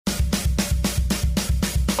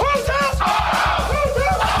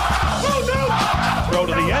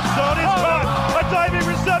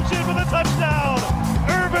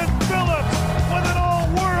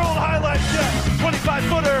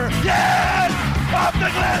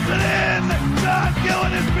glass and in. Don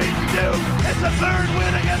Gillen is beaten too. It's a third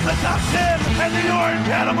win against the top 10, and the Orange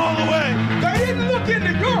had them all the way. They didn't look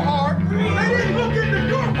into your heart. They didn't look into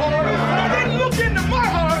your heart. They didn't look into my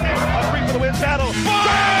heart. A three for the win battle.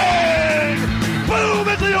 Bang! Boom!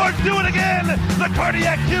 As the Orange do it again. The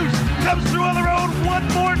cardiac juice comes through on the road one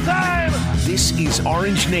more time. This is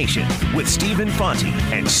Orange Nation with Stephen Fonte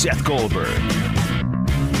and Seth Goldberg.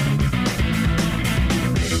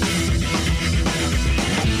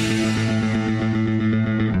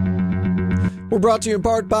 We're brought to you in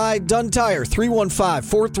part by Dunn Tire,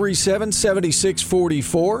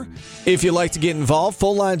 315-437-7644. If you'd like to get involved,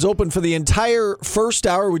 phone lines open for the entire first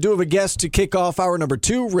hour. We do have a guest to kick off hour number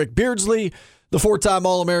 2, Rick Beardsley, the 4-time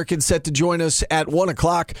All-American, set to join us at 1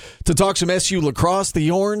 o'clock to talk some SU lacrosse.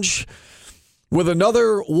 The Orange, with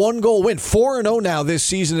another one-goal win, 4-0 now this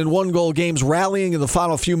season in one-goal games, rallying in the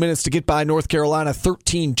final few minutes to get by North Carolina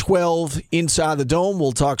 13-12 inside the Dome.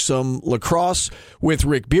 We'll talk some lacrosse with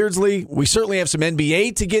Rick Beardsley. We certainly have some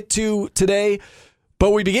NBA to get to today,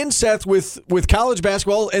 but we begin, Seth, with college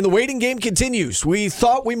basketball, and the waiting game continues. We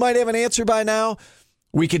thought we might have an answer by now.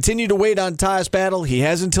 We continue to wait on Tyus Battle. He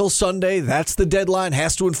has until Sunday. That's the deadline.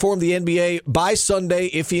 Has to inform the NBA by Sunday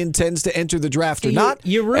if he intends to enter the draft or not.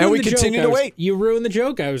 And we continue to wait. You ruined the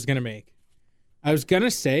joke I was going to make. I was going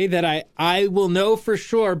to say that I will know for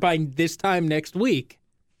sure by this time next week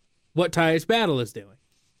what Tyus Battle is doing.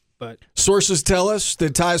 But sources tell us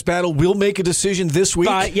that Tyus Battle will make a decision this week.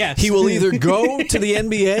 Yes. He will either go to the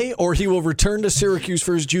NBA or he will return to Syracuse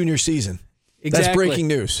for his junior season. Exactly. That's breaking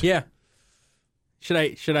news. Yeah. Should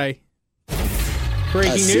I?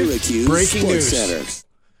 Breaking news. Breaking news. Center.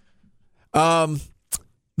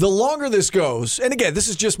 The longer this goes, and again, this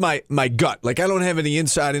is just my gut. Like, I don't have any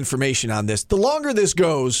inside information on this. The longer this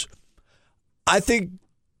goes, I think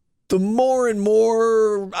the more and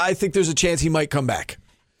more I think there's a chance he might come back.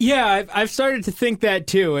 Yeah, I've started to think that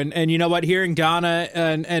too. And you know what? Hearing Donna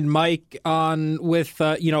and Mike on with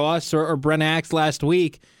us or Brent Axe last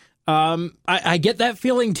week. I get that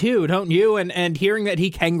feeling too, don't you? And hearing that he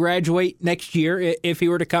can graduate next year if he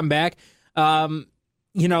were to come back, and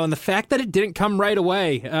the fact that it didn't come right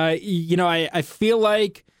away, I feel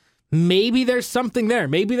like maybe there's something there.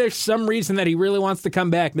 Maybe there's some reason that he really wants to come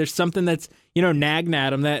back. There's something that's, nagging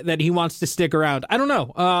at him that he wants to stick around. I don't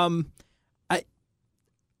know.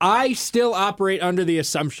 I still operate under the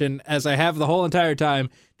assumption, as I have the whole entire time,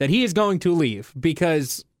 that he is going to leave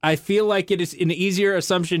because I feel like it is an easier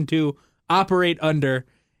assumption to operate under,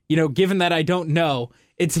 given that I don't know.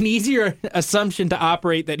 It's an easier assumption to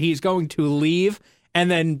operate that he's going to leave and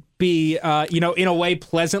then be, in a way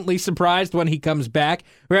pleasantly surprised when he comes back,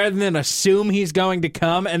 rather than assume he's going to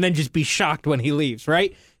come and then just be shocked when he leaves,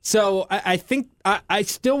 right? So I think I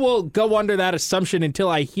still will go under that assumption until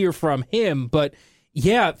I hear from him, but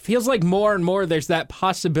yeah, it feels like more and more there's that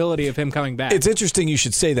possibility of him coming back. It's interesting you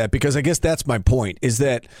should say that because I guess that's my point is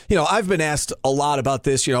that, I've been asked a lot about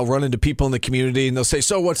this, run into people in the community and they'll say,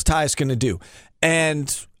 so what's Tyus going to do?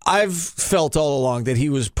 And I've felt all along that he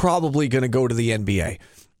was probably going to go to the NBA.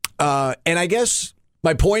 And I guess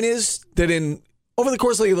my point is that over the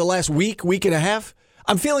course of the last week and a half,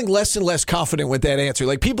 I'm feeling less and less confident with that answer.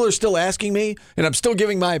 Like, people are still asking me and I'm still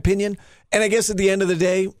giving my opinion. And I guess at the end of the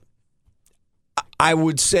day, I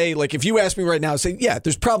would say, like, if you ask me right now, I'd say, yeah,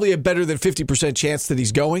 there's probably a better than 50% chance that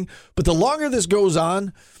he's going. But the longer this goes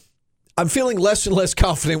on, I'm feeling less and less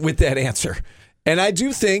confident with that answer. And I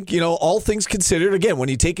do think, all things considered, again, when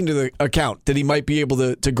you take into the account that he might be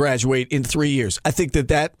able to graduate in 3 years, I think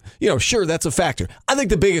that, sure, that's a factor. I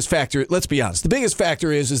think the biggest factor, let's be honest, the biggest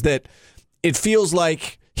factor is that it feels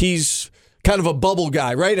like he's kind of a bubble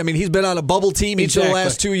guy, right? I mean, he's been on a bubble team each of the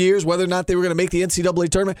last 2 years, whether or not they were going to make the NCAA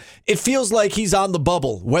tournament. It feels like he's on the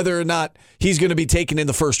bubble, whether or not he's going to be taken in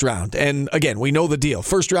the first round. And again, we know the deal.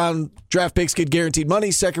 First round draft picks get guaranteed money.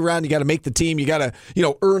 Second round, you got to make the team. You got to,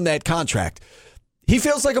 earn that contract. He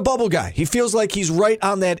feels like a bubble guy. He feels like he's right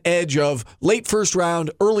on that edge of late first round,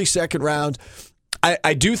 early second round.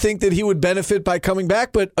 I do think that he would benefit by coming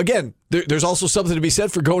back, but again, there's also something to be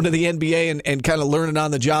said for going to the NBA and kind of learning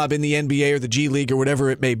on the job in the NBA or the G League or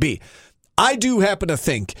whatever it may be. I do happen to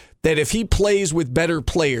think that if he plays with better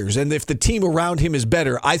players and if the team around him is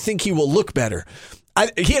better, I think he will look better.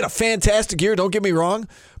 He had a fantastic year, don't get me wrong,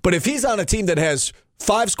 but if he's on a team that has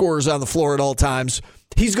 5 scorers on the floor at all times,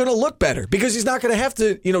 he's going to look better because he's not going to have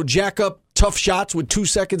to, jack up tough shots with 2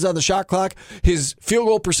 seconds on the shot clock. His field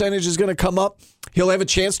goal percentage is going to come up. He'll have a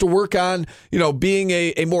chance to work on, being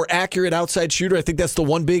a more accurate outside shooter. I think that's the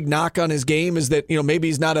one big knock on his game is that, maybe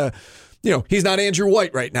he's not he's not Andrew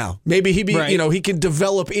White right now. Maybe he can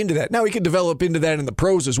develop into that. Now he can develop into that in the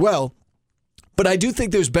pros as well. But I do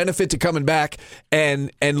think there's benefit to coming back and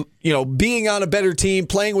being on a better team,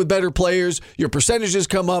 playing with better players. Your percentages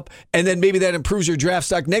come up, and then maybe that improves your draft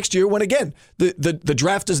stock next year when, again, the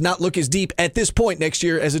draft does not look as deep at this point next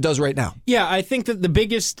year as it does right now. Yeah, I think that the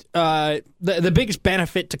biggest the biggest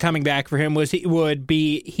benefit to coming back for him was he would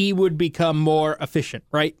become more efficient,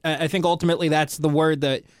 right? I think ultimately that's the word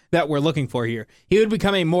that we're looking for here. He would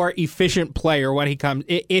become a more efficient player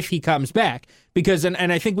if he comes back, because and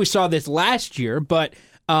I think we saw this last year, but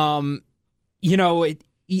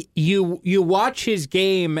you watch his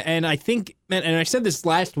game, and I think, and I said this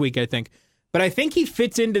last week, but I think he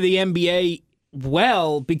fits into the NBA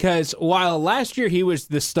well, because while last year he was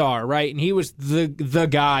the star, right, and he was the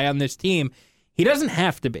guy on this team, he doesn't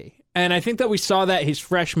have to be. And I think that we saw that his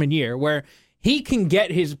freshman year, where he can get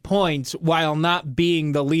his points while not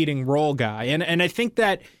being the leading role guy. And I think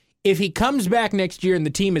that if he comes back next year and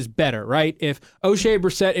the team is better, right, if O'Shea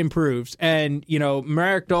Brissett improves and,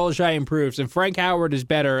 Marek Dolezaj improves and Frank Howard is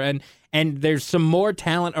better and there's some more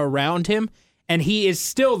talent around him, and he is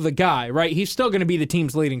still the guy, right, he's still going to be the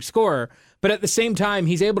team's leading scorer. But at the same time,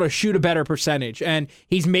 he's able to shoot a better percentage, and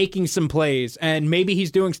he's making some plays, and maybe he's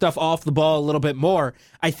doing stuff off the ball a little bit more.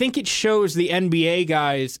 I think it shows the NBA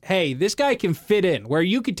guys, hey, this guy can fit in, where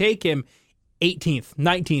you could take him 18th,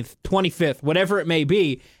 19th, 25th, whatever it may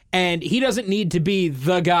be, and he doesn't need to be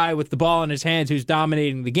the guy with the ball in his hands who's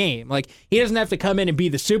dominating the game. Like, he doesn't have to come in and be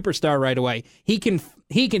the superstar right away. He can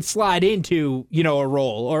slide into, a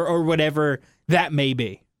role or whatever that may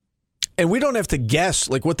be. And we don't have to guess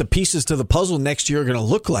what the pieces to the puzzle next year are going to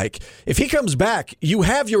look like. If he comes back, you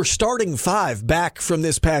have your starting five back from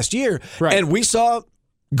this past year. Right. And we saw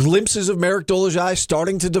glimpses of Marek Dolezaj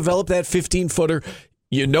starting to develop that 15-footer.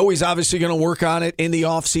 He's obviously going to work on it in the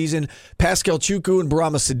offseason. Pascal Chukwu and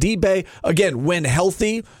Barama Sidibe, again, when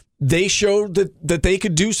healthy, they showed that they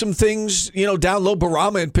could do some things, down low.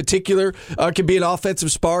 Barama in particular could be an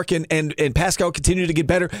offensive spark, and Pascal continued to get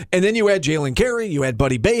better. And then you add Jalen Carey, you add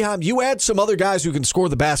Buddy Boeheim, you add some other guys who can score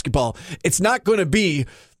the basketball. It's not going to be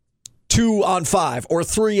 2-on-5 or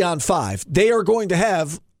 3-on-5. They are going to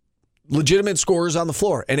have legitimate scorers on the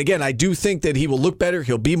floor. And again, I do think that he will look better.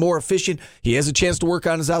 He'll be more efficient. He has a chance to work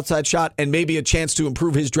on his outside shot and maybe a chance to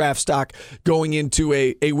improve his draft stock going into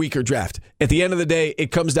a weaker draft. At the end of the day,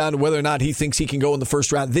 it comes down to whether or not he thinks he can go in the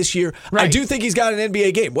first round this year. Right. I do think he's got an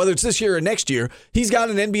NBA game. Whether it's this year or next year, he's got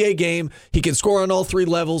an NBA game. He can score on all three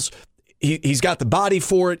levels. He's got the body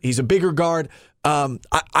for it. He's a bigger guard.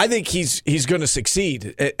 I think he's going to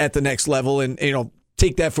succeed at the next level, and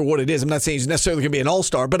take that for what it is. I'm not saying he's necessarily going to be an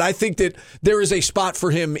all-star, but I think that there is a spot for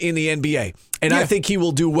him in the NBA, and I think he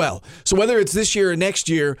will do well. So whether it's this year or next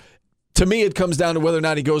year, to me, it comes down to whether or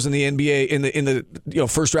not he goes in the NBA in the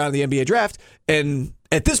first round of the NBA draft. And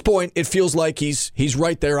at this point, it feels like he's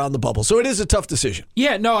right there on the bubble. So it is a tough decision.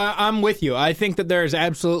 Yeah, no, I'm with you. I think that there is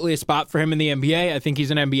absolutely a spot for him in the NBA. I think he's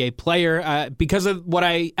an NBA player because of what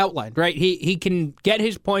I outlined. Right, he can get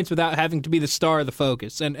his points without having to be the star of the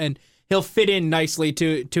focus, and he'll fit in nicely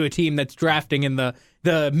to a team that's drafting in the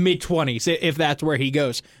mid-20s, if that's where he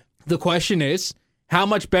goes. The question is, how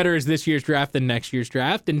much better is this year's draft than next year's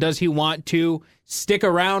draft? And does he want to stick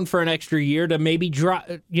around for an extra year to maybe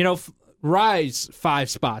rise 5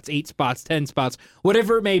 spots, 8 spots, 10 spots,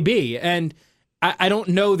 whatever it may be? And I don't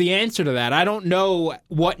know the answer to that. I don't know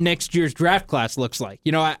what next year's draft class looks like.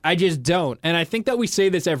 I just don't. And I think that we say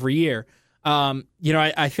this every year.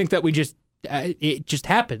 I think that we just it just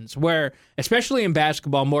happens, where, especially in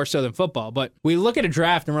basketball more so than football, but we look at a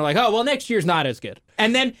draft and we're like, oh, well, next year's not as good.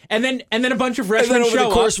 And then a bunch of freshmen show up. And then over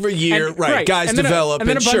the course of a year, guys develop. And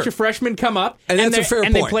then a bunch of freshmen come up. And that's a fair point.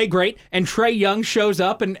 And they play great. And Trae Young shows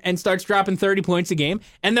up and starts dropping 30 points a game.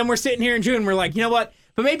 And then we're sitting here in June and we're like, you know what?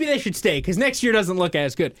 But maybe they should stay because next year doesn't look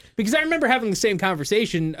as good. Because I remember having the same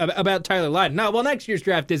conversation about Tyler Lydon. No, well, next year's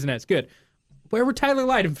draft isn't as good. Where would Tyler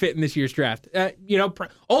Lydon fit in this year's draft?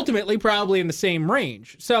 Ultimately, probably in the same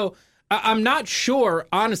range. So I'm not sure,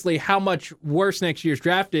 honestly, how much worse next year's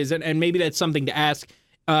draft is, and maybe that's something to ask,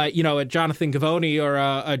 a Jonathan Gavoni or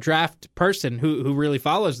a draft person who really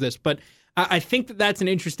follows this. But I think that's an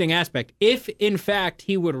interesting aspect. If, in fact,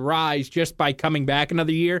 he would rise just by coming back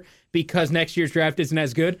another year because next year's draft isn't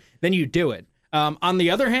as good, then you do it. On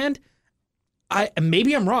the other hand,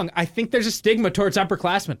 maybe I'm wrong. I think there's a stigma towards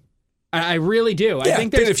upperclassmen. I really do. Yeah, I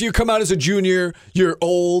think that if you come out as a junior, you're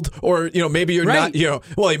old, or maybe you're not.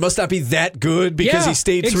 Well, he must not be that good because he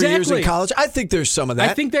stayed 3 years in college. I think there's some of that.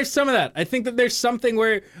 I think there's some of that. I think that there's something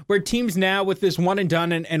where teams now with this one and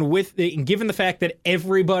done, and given the fact that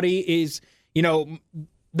everybody is, the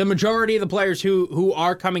majority of the players who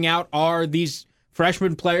are coming out are these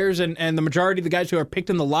freshman players, and the majority of the guys who are picked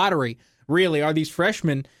in the lottery really, are these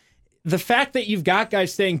freshmen. The fact that you've got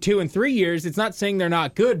guys staying 2 and 3 years, it's not saying they're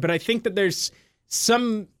not good, but I think that there's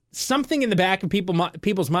something in the back of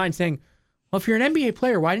people's minds saying, well, if you're an NBA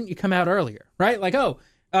player, why didn't you come out earlier, right? Like,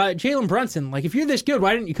 Jalen Brunson, like, if you're this good,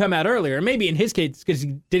 why didn't you come out earlier? And maybe in his case, because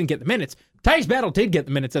he didn't get the minutes. Tyus Battle did get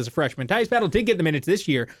the minutes as a freshman. Tyus Battle did get the minutes this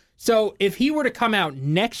year. So if he were to come out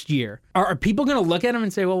next year, are people going to look at him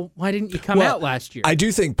and say, well, why didn't you come out last year? I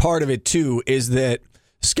do think part of it, too, is that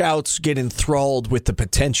scouts get enthralled with the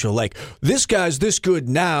potential. Like, this guy's this good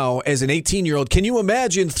now as an 18-year-old. Can you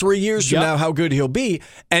imagine 3 years from now how good he'll be?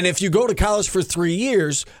 And if you go to college for 3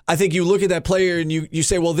 years, I think you look at that player and you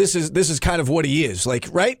say, well, this is kind of what he is. Like,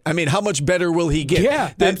 right? I mean, how much better will he get?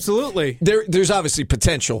 Yeah, absolutely. There's obviously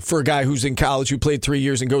potential for a guy who's in college who played 3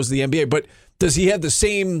 years and goes to the NBA, but does he have the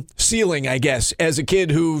same ceiling, I guess, as a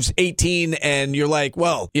kid who's 18 and you're like,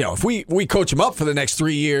 well, if we coach him up for the next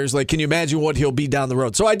 3 years, like, can you imagine what he'll be down the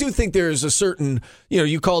road? So I do think there's a certain,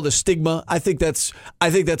 you call it a stigma. I think that's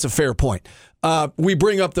a fair point. We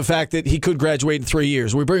bring up the fact that he could graduate in 3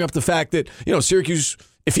 years. We bring up the fact that, Syracuse,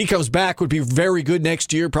 if he comes back, would be very good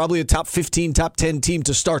next year, probably a top 15, top 10 team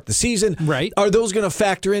to start the season. Right. Are those going to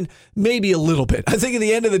factor in? Maybe a little bit. I think at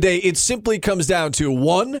the end of the day, it simply comes down to,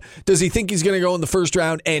 1, does he think he's going to go in the first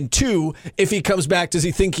round? And 2, if he comes back, does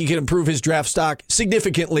he think he can improve his draft stock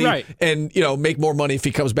significantly and, make more money if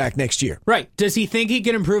he comes back next year? Right. Does he think he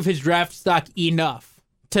can improve his draft stock enough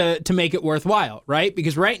to make it worthwhile, right?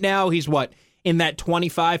 Because right now he's what? In that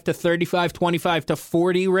 25 to 35, 25 to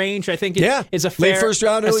 40 range, I think is a fair late first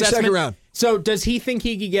round, early assessment. second round. So does he think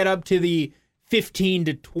he could get up to the 15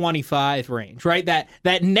 to 25 range, right? That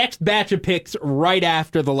next batch of picks right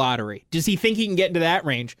after the lottery. Does he think he can get into that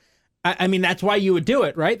range? I mean, that's why you would do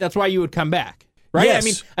it, right? That's why you would come back, right?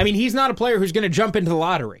 Yes. I mean, he's not a player who's going to jump into the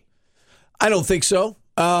lottery. I don't think so.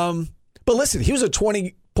 But listen, he was a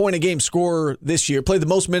 20-point-a-game scorer this year, played the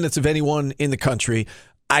most minutes of anyone in the country.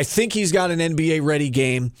 I think he's got an NBA-ready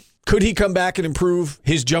game. Could he come back and improve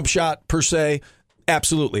his jump shot, per se?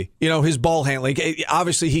 Absolutely. His ball handling.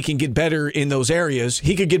 Obviously, he can get better in those areas.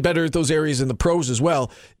 He could get better at those areas in the pros as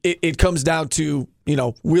well. It comes down to,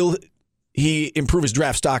 will he improve his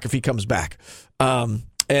draft stock if he comes back?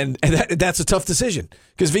 And that's a tough decision.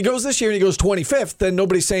 Because if he goes this year and he goes 25th, then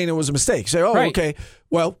nobody's saying it was a mistake. Say, okay,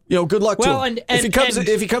 well, good luck to him. If he comes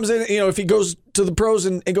in, if he goes to the pros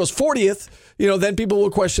and goes 40th, then people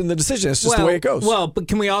will question the decision. It's just the way it goes. Well, but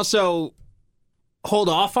can we also hold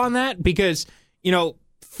off on that? Because,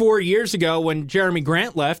 4 years ago when Jeremy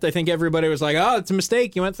Grant left, I think everybody was like, oh, it's a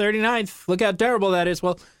mistake. You went 39th. Look how terrible that is.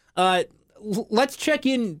 Well, let's check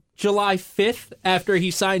in July 5th after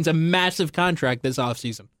he signs a massive contract this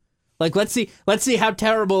offseason. Like, let's see how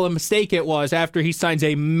terrible a mistake it was after he signs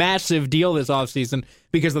a massive deal this offseason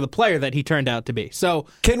because of the player that he turned out to be. So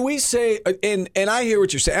can we say, and I hear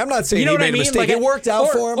what you're saying. I'm not saying he made a mistake. Like, it worked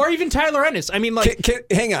out for him. Or even Tyler Ennis. I mean, like...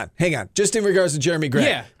 hang on. Just in regards to Jeremy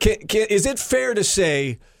Grant. Yeah. Is it fair to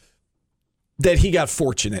say that he got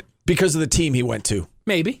fortunate because of the team he went to?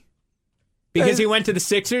 Maybe. Because he went to the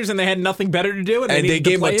Sixers and they had nothing better to do. And they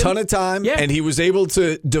gave him a ton of time, and he was able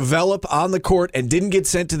to develop on the court and didn't get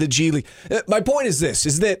sent to the G League. My point is this,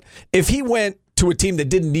 is that if he went to a team that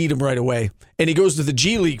didn't need him right away and he goes to the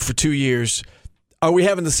G League for 2 years, are we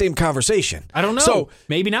having the same conversation? I don't know. So,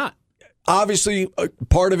 maybe not. Obviously,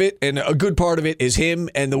 part of it, and a good part of it, is him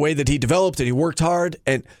and the way that he developed and he worked hard.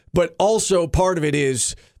 But also part of it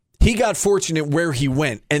is... he got fortunate where he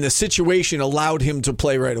went, and the situation allowed him to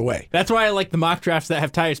play right away. That's why I like the mock drafts that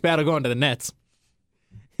have Tyus Battle going to the Nets.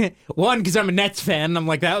 One, because I'm a Nets fan, and I'm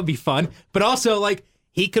like, that would be fun. But also, like,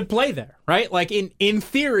 he could play there, right? Like, in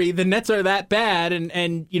theory, the Nets are that bad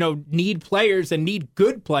and need players and need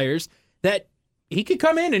good players that he could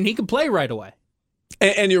come in and he could play right away.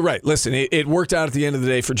 And you're right. Listen, it worked out at the end of the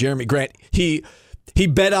day for Jeremy Grant. He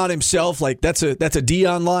bet on himself. Like, that's a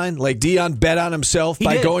Deion line. Like, Deion bet on himself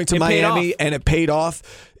by going to Miami, and it paid off.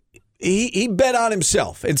 He bet on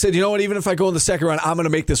himself and said, you know what, even if I go in the second round, I'm going to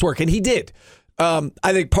make this work. And he did. I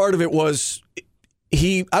think part of it was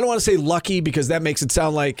I don't want to say lucky because that makes it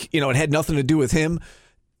sound like, it had nothing to do with him.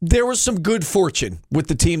 There was some good fortune with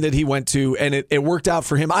the team that he went to, and it worked out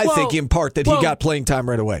for him, I think, in part, that he got playing time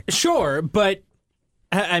right away. Sure, but...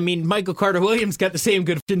 I mean, Michael Carter Williams got the same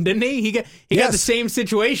good fortune, didn't he? He got the same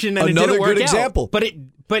situation, and another it didn't work good out. Example. But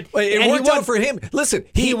it worked out for him. Listen,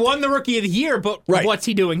 he won the Rookie of the Year, but what's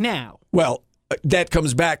he doing now? Well, that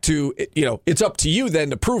comes back to, it's up to you then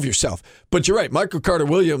to prove yourself. But you're right. Michael Carter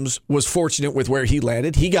Williams was fortunate with where he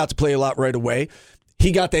landed. He got to play a lot right away.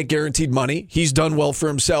 He got that guaranteed money. He's done well for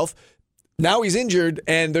himself. Now he's injured,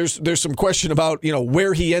 and there's some question about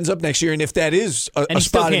where he ends up next year, and if that is a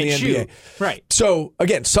spot in the NBA. Right. So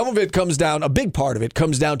again, some of it comes down. A big part of it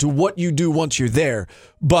comes down to what you do once you're there.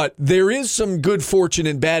 But there is some good fortune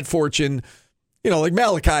and bad fortune. Like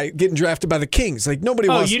Malachi getting drafted by the Kings. Like nobody.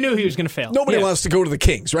 You knew he was going to fail. Nobody wants to go to the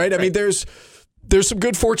Kings, right? I mean, there's some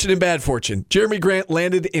good fortune and bad fortune. Jeremy Grant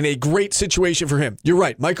landed in a great situation for him. You're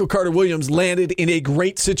right. Michael Carter-Williams landed in a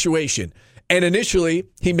great situation. And initially,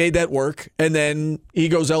 he made that work, and then he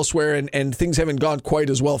goes elsewhere, and things haven't gone quite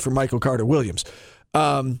as well for Michael Carter-Williams.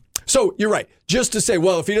 So you're right. Just to say,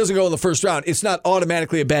 well, if he doesn't go in the first round, it's not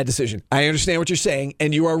automatically a bad decision. I understand what you're saying,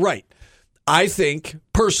 and you are right. I think,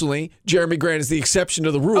 personally, Jeremy Grant is the exception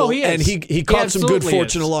to the rule, and he caught some good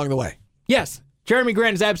fortune along the way. Yes, Jeremy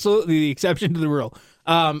Grant is absolutely the exception to the rule.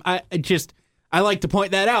 I like to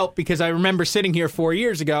point that out because I remember sitting here 4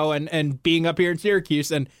 years ago and being up here in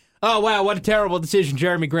Syracuse and, oh, wow, what a terrible decision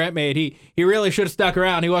Jeremy Grant made. He really should have stuck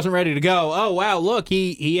around. He wasn't ready to go. Oh, wow, look,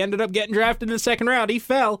 he ended up getting drafted in the second round. He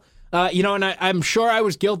fell. And I'm sure I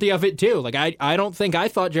was guilty of it too. Like, I don't think I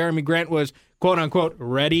thought Jeremy Grant was, quote unquote,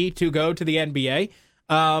 ready to go to the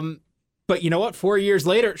NBA. But you know what? 4 years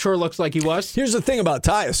later, it sure looks like he was. Here's the thing about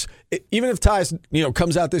Tyus. Even if Tyus,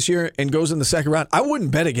 comes out this year and goes in the second round, I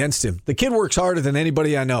wouldn't bet against him. The kid works harder than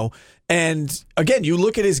anybody I know. And again, you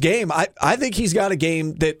look at his game, I think he's got a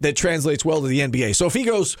game that translates well to the NBA. So if he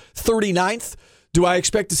goes 39th, do I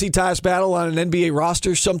expect to see Tyus Battle on an NBA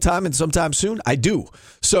roster sometime and sometime soon? I do.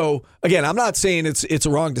 So again, I'm not saying it's a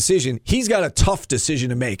wrong decision. He's got a tough decision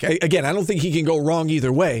to make. Again, I don't think he can go wrong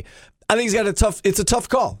either way. I think it's a tough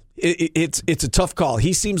call. It's a tough call.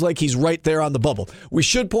 He seems like he's right there on the bubble. We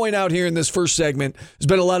should point out here in this first segment, there's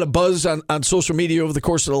been a lot of buzz on social media over the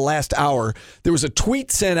course of the last hour. There was a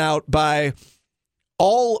tweet sent out by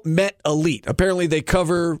All Met Elite. Apparently they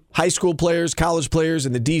cover high school players, college players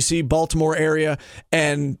in the D.C., Baltimore area.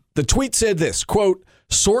 And the tweet said this, quote,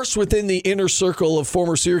 source within the inner circle of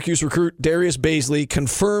former Syracuse recruit Darius Baisley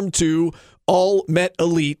confirmed to All Met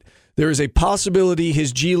Elite there is a possibility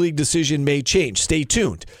his G League decision may change. Stay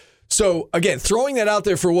tuned. So, again, throwing that out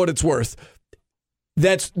there for what it's worth,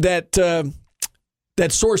 that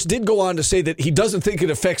source did go on to say that he doesn't think it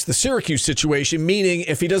affects the Syracuse situation, meaning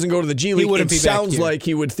if he doesn't go to the G League, it sounds like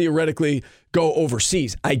he would theoretically go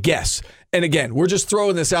overseas, I guess. And again, we're just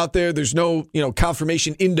throwing this out there. There's no,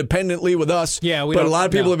 confirmation independently with us. Yeah, but a lot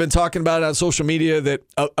of people have been talking about it on social media that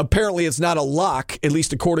apparently it's not a lock, at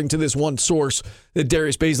least according to this one source, that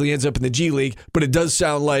Darius Baisley ends up in the G League. But it does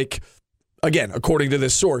sound like, again, according to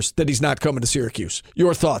this source, that he's not coming to Syracuse.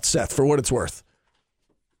 Your thoughts, Seth, for what it's worth?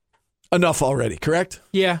 Enough already, correct?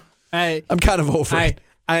 Yeah. I'm kind of over it.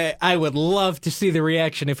 I would love to see the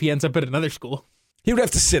reaction if he ends up at another school. He would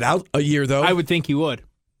have to sit out a year, though. I would think he would.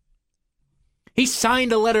 He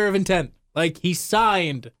signed a letter of intent. Like, he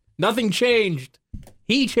signed. Nothing changed.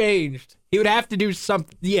 He changed. He would have to do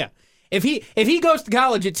something. Yeah. If he goes to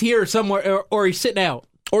college, it's here somewhere, or he's sitting out.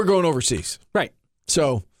 Or going overseas. Right.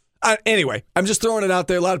 So, anyway, I'm just throwing it out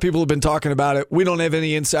there. A lot of people have been talking about it. We don't have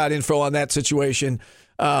any inside info on that situation.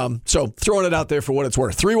 So throwing it out there for what it's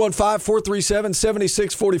worth.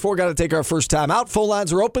 315-437-7644. Got to take our first time out. Phone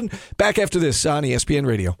lines are open. Back after this on ESPN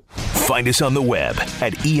Radio. Find us on the web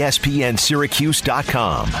at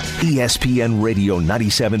ESPNSyracuse.com. ESPN Radio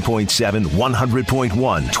 97.7, 100.1,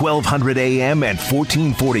 1200 AM and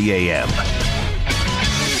 1440 AM.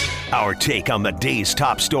 Our take on the day's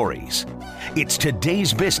top stories. It's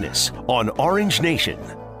Today's Business on Orange Nation.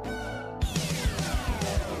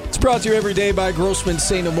 Brought to you every day by Grossman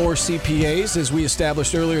St. Amour CPAs. As we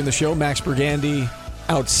established earlier in the show, Max Burgandy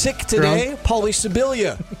out sick today. Paulie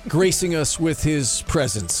Sibilia gracing us with his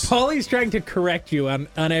presence. Paulie's trying to correct you on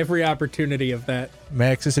every opportunity of that.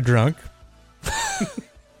 Max is a drunk.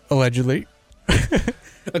 Allegedly.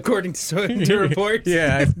 According to reports.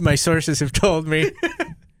 Yeah, my sources have told me.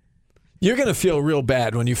 You're going to feel real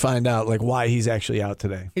bad when you find out why he's actually out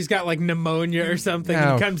today. He's got pneumonia or something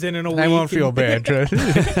and comes in a week. I won't feel bad.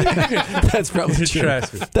 That's probably true.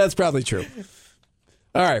 That's probably true.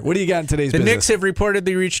 All right, what do you got in today's business? The Knicks have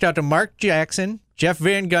reportedly reached out to Mark Jackson, Jeff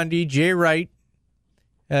Van Gundy, Jay Wright,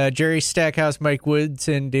 Jerry Stackhouse, Mike Woods,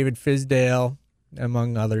 and David Fizdale,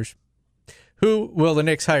 among others. Who will the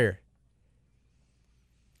Knicks hire?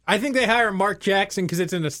 I think they hire Mark Jackson because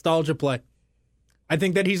it's a nostalgia play. I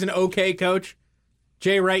think that he's an okay coach.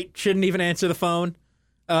 Jay Wright shouldn't even answer the phone.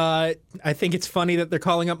 I think it's funny that they're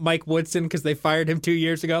calling up Mike Woodson because they fired him 2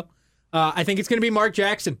 years ago. I think it's going to be Mark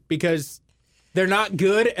Jackson because they're not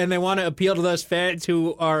good and they want to appeal to those fans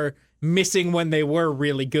who are missing when they were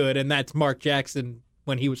really good, and that's Mark Jackson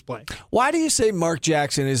when he was playing. Why do you say Mark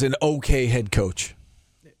Jackson is an okay head coach?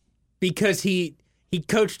 because he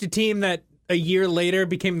coached a team that a year later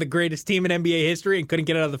became the greatest team in NBA history and couldn't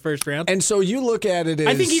get out of the first round. And so you look at it as...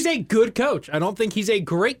 I think he's a good coach. I don't think he's a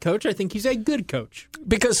great coach. I think he's a good coach.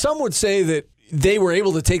 Because some would say that they were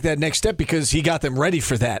able to take that next step because he got them ready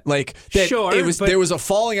for that. Like that sure, there was a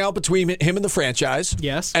falling out between him and the franchise.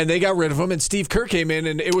 Yes, and they got rid of him, and Steve Kerr came in,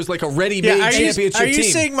 and it was like a ready-made championship team. Are you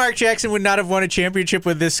saying Mark Jackson would not have won a championship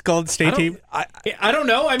with this Golden State team? I don't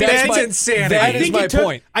know. I mean, that's insanity. That is my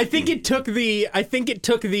point. I think it took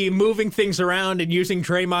the moving things around and using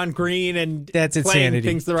Draymond Green and that's playing insanity.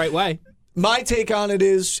 things the right way. My take on it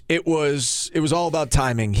is it was all about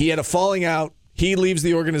timing. He had a falling out. He leaves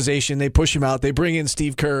the organization. They push him out. They bring in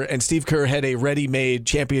Steve Kerr, and Steve Kerr had a ready-made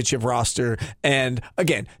championship roster. And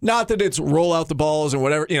again, not that it's roll out the balls and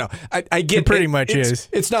whatever. I get it pretty much is.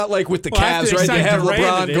 It's not like with the Cavs, right? You have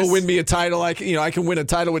LeBron go win me a title. I can win a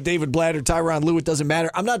title with David Blatt or Tyronn Lue. It doesn't matter.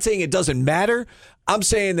 I'm not saying it doesn't matter. I'm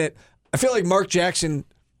saying that I feel like Mark Jackson,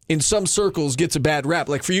 in some circles, gets a bad rap.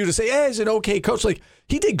 Like for you to say, he's an okay coach. Like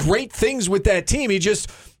he did great things with that team.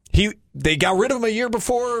 They got rid of him a year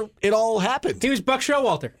before it all happened. He was Buck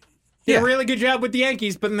Showalter. Did a really good job with the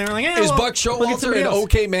Yankees, but then they were like, is Buck Showalter an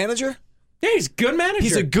okay manager? Yeah, he's a good manager.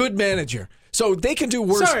 He's a good manager. So they can do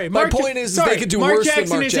worse. My point is they can do Mark worse Jackson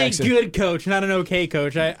than Mark Jackson. Mark Jackson is a good coach, not an okay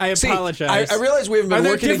coach. I apologize. I realize we haven't been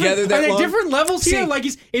working together that long. Are there different levels here? Like,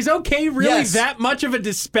 is okay really that much of a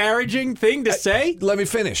disparaging thing to say? Let me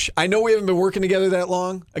finish. I know we haven't been working together that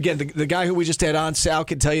long. Again, the guy who we just had on, Sal,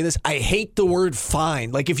 can tell you this. I hate the word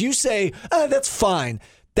fine. Like, if you say, that's fine,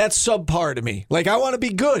 that's subpar to me. Like, I want to be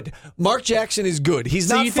good. Mark Jackson is good. He's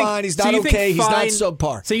not fine. He's not okay. He's not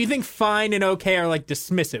subpar. So you think fine and okay are like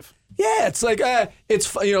dismissive? Yeah, it's like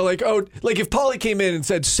it's like if Paulie came in and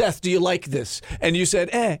said, "Seth, do you like this?" and you said,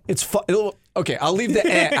 it's fine. Okay, I'll leave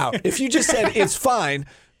the out. If you just said it's fine,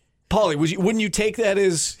 Paulie, wouldn't you take that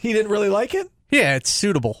as he didn't really like it? Yeah, it's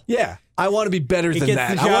suitable. Yeah, I want to be better than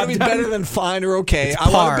that. I want to be better than fine or okay. I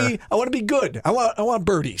want to be good. I want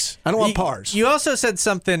birdies. I don't want pars. You also said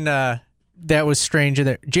something that was strange in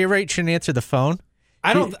there. Jay Wright shouldn't answer the phone.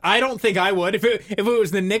 I don't think I would. If it was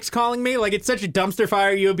the Knicks calling me, like it's such a dumpster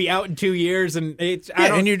fire, you would be out in 2 years, and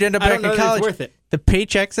and you'd end up back in college. Worth it. The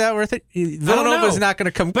paycheck's not worth it. Villanova's not going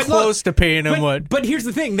to come close to paying him what. But here's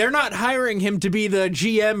the thing: they're not hiring him to be the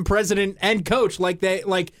GM, president, and coach like the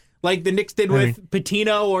Knicks did with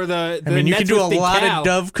Pitino or the. You Nets can do a lot Cal. of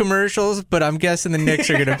Dove commercials, but I'm guessing the Knicks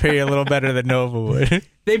are going to pay a little better than Nova would.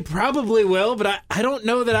 They probably will, but I don't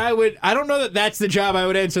know that I would. I don't know that that's the job I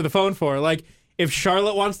would answer the phone for. Like. If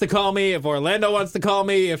Charlotte wants to call me, if Orlando wants to call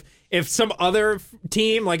me, if some other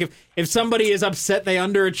team, like if somebody is upset they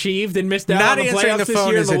underachieved and missed out on the playoffs this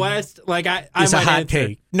year in the West, like I might a hot answer.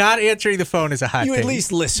 take. Not answering the phone is a hot take. You at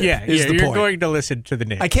least listen. Yeah, you're going to listen to the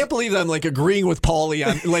Knicks. I can't believe I'm like agreeing with Paulie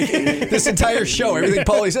on like this entire show. Everything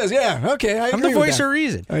Paulie says, yeah, okay, I agree. I'm the voice of of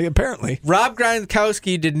reason. Apparently, Rob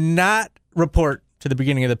Gronkowski did not report to the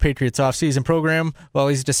beginning of the Patriots offseason program while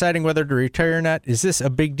he's deciding whether to retire or not. Is this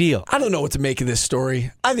a big deal? I don't know what to make of this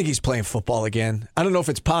story. I think he's playing football again. I don't know if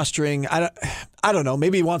it's posturing. I don't know.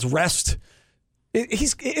 Maybe he wants rest.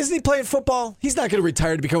 Isn't he playing football? He's not going to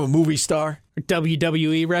retire to become a movie star.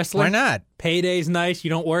 WWE wrestler. Why not? Payday's nice. You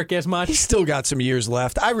don't work as much. He's still got some years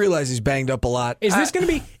left. I realize he's banged up a lot. Is this going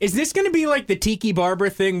to be like the Tiki Barber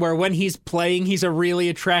thing where when he's playing, he's a really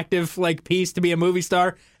attractive piece to be a movie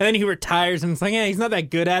star, and then he retires and it's like, he's not that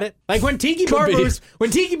good at it. Like when Tiki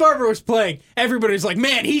Barber was playing, everybody was like,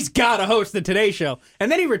 man, he's got to host the Today Show,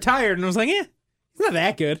 and then he retired and I was like, he's not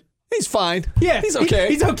that good. He's fine. Yeah, he's okay.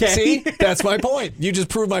 He's okay. See, that's my point. You just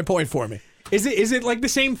proved my point for me. Is it like the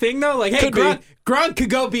same thing though? Like, hey, Gronk could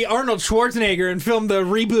go be Arnold Schwarzenegger and film the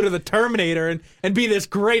reboot of the Terminator and be this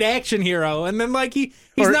great action hero, and then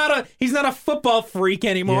he's not a football freak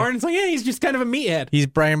anymore, and it's like, he's just kind of a meathead. He's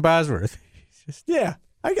Brian Bosworth.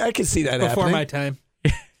 I can see that before happening. my time.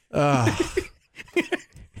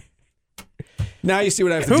 Now you see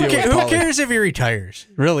what I have to deal with. Who cares if he retires?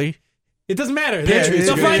 Really? It doesn't matter. Patriots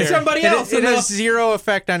They'll find somebody else. It has zero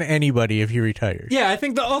effect on anybody if he retires. Yeah, I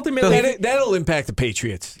think ultimately that'll impact the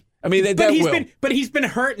Patriots. I mean, but he's been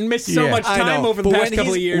hurt and missed so much time over the past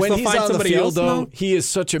couple of years. When they'll he's find on somebody the field, else. though, he is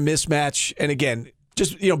such a mismatch. And again,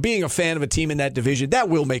 just being a fan of a team in that division, that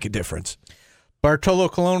will make a difference. Bartolo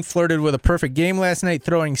Colon flirted with a perfect game last night,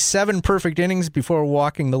 throwing 7 perfect innings before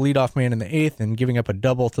walking the leadoff man in the 8th and giving up a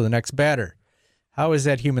double to the next batter. How is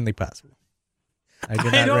that humanly possible? I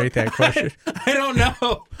did not write that question. I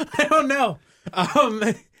don't know.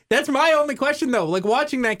 That's my only question, though. Like,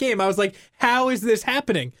 watching that game, I was like, how is this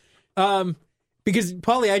happening? Because,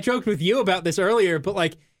 Paulie, I joked with you about this earlier,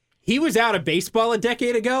 but, he was out of baseball a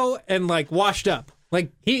decade ago and, washed up.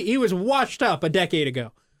 Like he was washed up a decade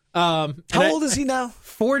ago. How old is he now?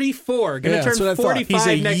 44. Going to that's what I turn thought. 45 He's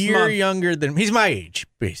a next year month. younger than he's my age,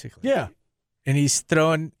 basically. Yeah. And he's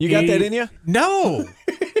throwing. You got that in you? No,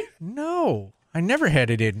 no, I never had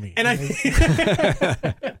it in me. And I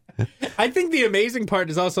think the amazing part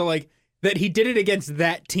is also like that he did it against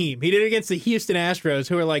that team. He did it against the Houston Astros,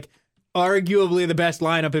 who are like arguably the best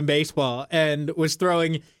lineup in baseball, and was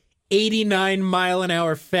throwing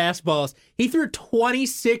 89-mile-an-hour fastballs. He threw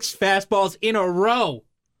 26 fastballs in a row.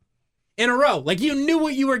 Like you knew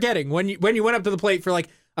what you were getting when you went up to the plate for like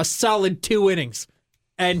a solid 2 innings,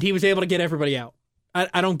 and he was able to get everybody out.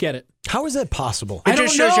 I don't get it. How is that possible? It I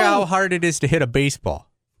just don't shows you know. how hard it is to hit a baseball.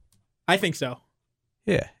 I think so.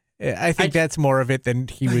 Yeah, I think that's more of it than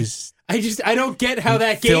he was. I don't get how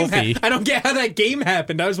that game Filthy. I don't get how that game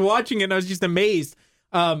happened. I was watching it and I was just amazed.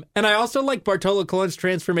 And I also like Bartolo Colon's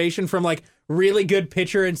transformation from like really good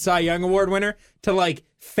pitcher and Cy Young Award winner to like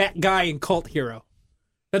fat guy and cult hero.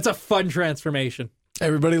 That's a fun transformation.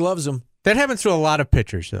 Everybody loves him. That happens to a lot of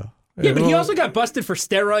pitchers, though. Yeah, but he also got busted for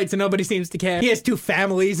steroids and nobody seems to care. He has 2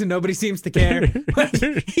 families and nobody seems to care. Like,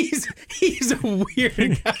 he's a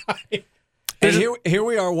weird guy. And here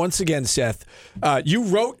we are once again, Seth. You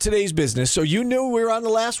wrote today's business, so you knew we were on the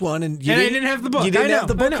last one, and I didn't have the book. You didn't I have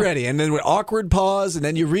the know, book ready, and then with awkward pause, and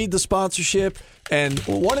then you read the sponsorship, and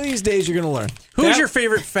one of these days you're going to learn. Who's your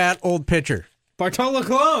favorite fat old pitcher? Bartolo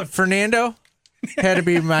Colon. Fernando had to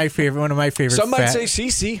be my favorite. One of my favorites. Some might say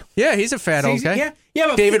CeCe. Yeah, he's a fat old guy. Yeah,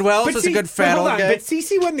 but David Wells but was a good fat hold old on, guy. But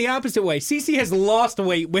CeCe went the opposite way. CeCe has lost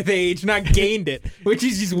weight with age, not gained it, which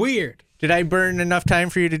is just weird. Did I burn enough time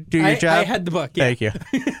for you to do your job? I had the book. Yeah. Thank you.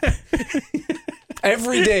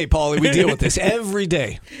 Every day, Paulie, we deal with this every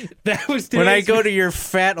day. That was When I today's- go to your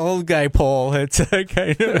fat old guy poll, it's a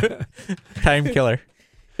kind of time killer.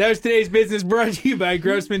 That was today's business brought to you by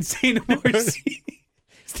Grossman St. Amour.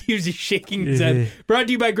 Steve's just shaking his head. Brought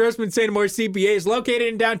to you by Grossman St. Amour CPAs. Located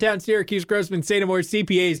in downtown Syracuse, Grossman St. Amour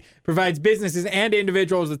CPAs provides businesses and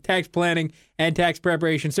individuals with tax planning and tax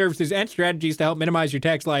preparation services and strategies to help minimize your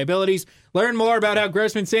tax liabilities. Learn more about how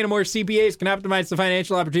Grossman St. Amour CPAs can optimize the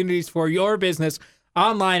financial opportunities for your business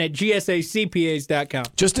online at gsacpas.com.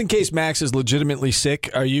 Just in case Max is legitimately sick,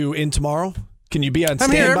 are you in tomorrow? Can you be on I'm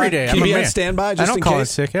standby? here every day. Can I'm you a be on man. standby just I don't in call case?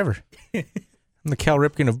 it sick ever. I'm the Cal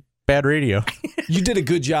Ripken of bad radio. You did a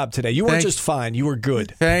good job today. You weren't Thank- just fine. You were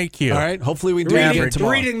good. Thank you. All right. Hopefully we do it again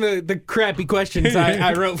tomorrow. Reading the crappy questions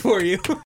I wrote for you.